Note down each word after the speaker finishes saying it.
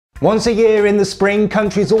Once a year in the spring,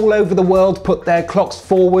 countries all over the world put their clocks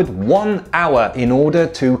forward 1 hour in order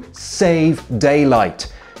to save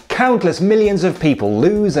daylight. Countless millions of people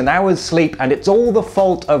lose an hour's sleep, and it's all the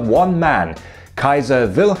fault of one man, Kaiser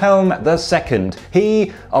Wilhelm II,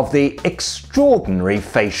 he of the extraordinary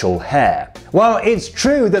facial hair. Well, it's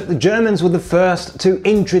true that the Germans were the first to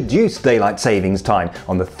introduce daylight savings time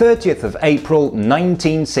on the 30th of April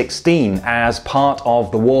 1916 as part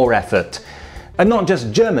of the war effort. And not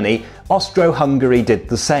just Germany, Austro-Hungary did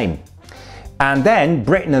the same. And then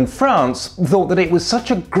Britain and France thought that it was such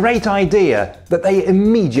a great idea that they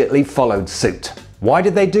immediately followed suit. Why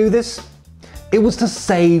did they do this? It was to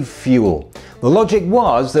save fuel. The logic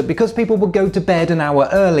was that because people would go to bed an hour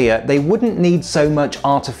earlier, they wouldn't need so much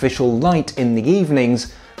artificial light in the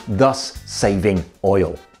evenings, thus saving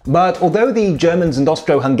oil. But although the Germans and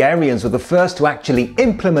Austro-Hungarians were the first to actually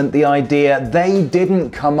implement the idea, they didn't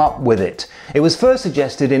come up with it. It was first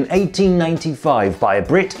suggested in 1895 by a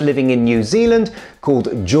Brit living in New Zealand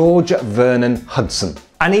called George Vernon Hudson.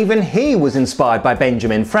 And even he was inspired by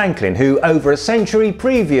Benjamin Franklin, who over a century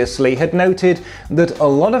previously had noted that a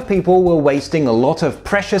lot of people were wasting a lot of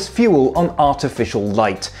precious fuel on artificial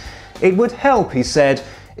light. It would help, he said,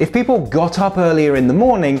 if people got up earlier in the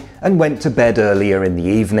morning and went to bed earlier in the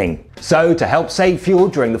evening. So, to help save fuel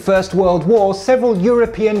during the First World War, several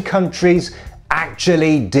European countries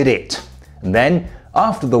actually did it. And then,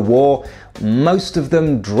 after the war, most of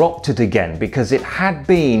them dropped it again because it had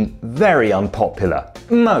been very unpopular.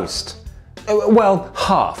 Most. Well,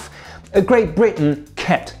 half. Great Britain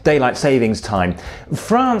kept daylight savings time.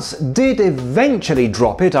 France did eventually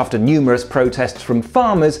drop it after numerous protests from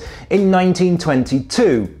farmers in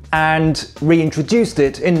 1922 and reintroduced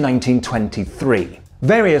it in 1923.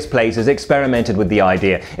 Various places experimented with the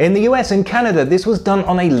idea. In the US and Canada, this was done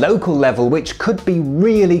on a local level, which could be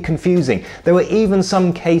really confusing. There were even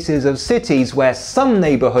some cases of cities where some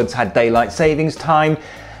neighborhoods had daylight savings time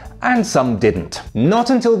and some didn't.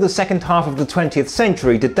 Not until the second half of the 20th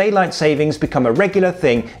century did daylight savings become a regular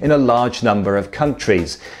thing in a large number of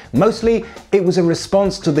countries. Mostly, it was a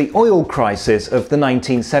response to the oil crisis of the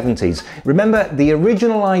 1970s. Remember, the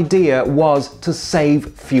original idea was to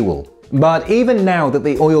save fuel. But even now that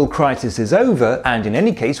the oil crisis is over, and in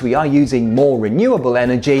any case we are using more renewable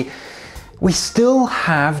energy, we still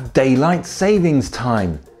have daylight savings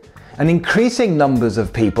time. And increasing numbers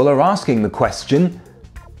of people are asking the question,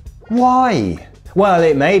 why? Well,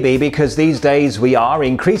 it may be because these days we are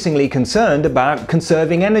increasingly concerned about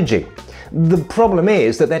conserving energy. The problem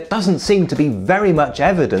is that there doesn't seem to be very much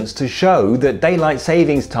evidence to show that daylight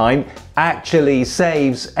savings time actually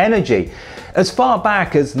saves energy. As far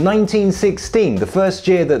back as 1916, the first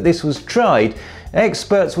year that this was tried,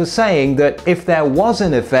 experts were saying that if there was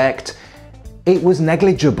an effect, it was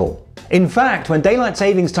negligible. In fact, when daylight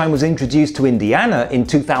savings time was introduced to Indiana in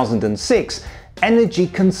 2006, energy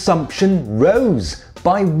consumption rose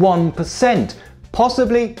by 1%,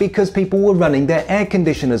 possibly because people were running their air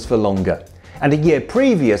conditioners for longer. And a year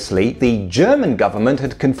previously, the German government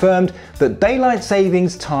had confirmed that daylight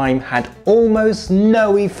savings time had almost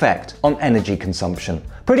no effect on energy consumption.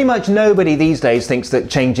 Pretty much nobody these days thinks that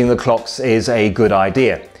changing the clocks is a good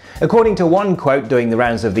idea. According to one quote doing the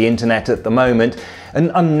rounds of the internet at the moment,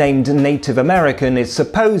 an unnamed Native American is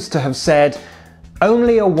supposed to have said,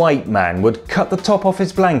 "Only a white man would cut the top off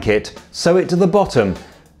his blanket, sew it to the bottom,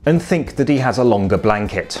 and think that he has a longer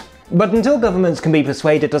blanket." But until governments can be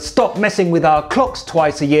persuaded to stop messing with our clocks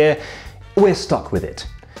twice a year, we're stuck with it.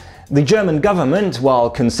 The German government, while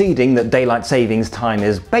conceding that daylight savings time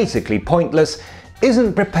is basically pointless,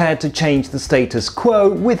 isn't prepared to change the status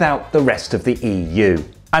quo without the rest of the EU.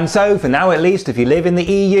 And so, for now at least, if you live in the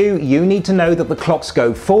EU, you need to know that the clocks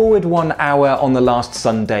go forward 1 hour on the last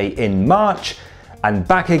Sunday in March, and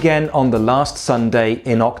back again on the last Sunday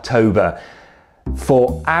in October,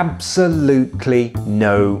 for absolutely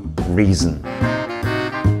no reason.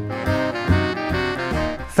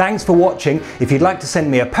 Thanks for watching. If you'd like to send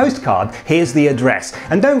me a postcard, here's the address.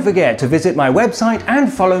 And don't forget to visit my website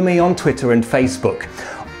and follow me on Twitter and Facebook.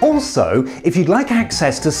 Also, if you'd like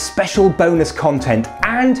access to special bonus content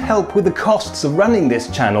and help with the costs of running this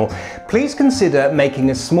channel, please consider making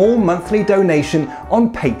a small monthly donation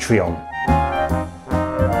on Patreon.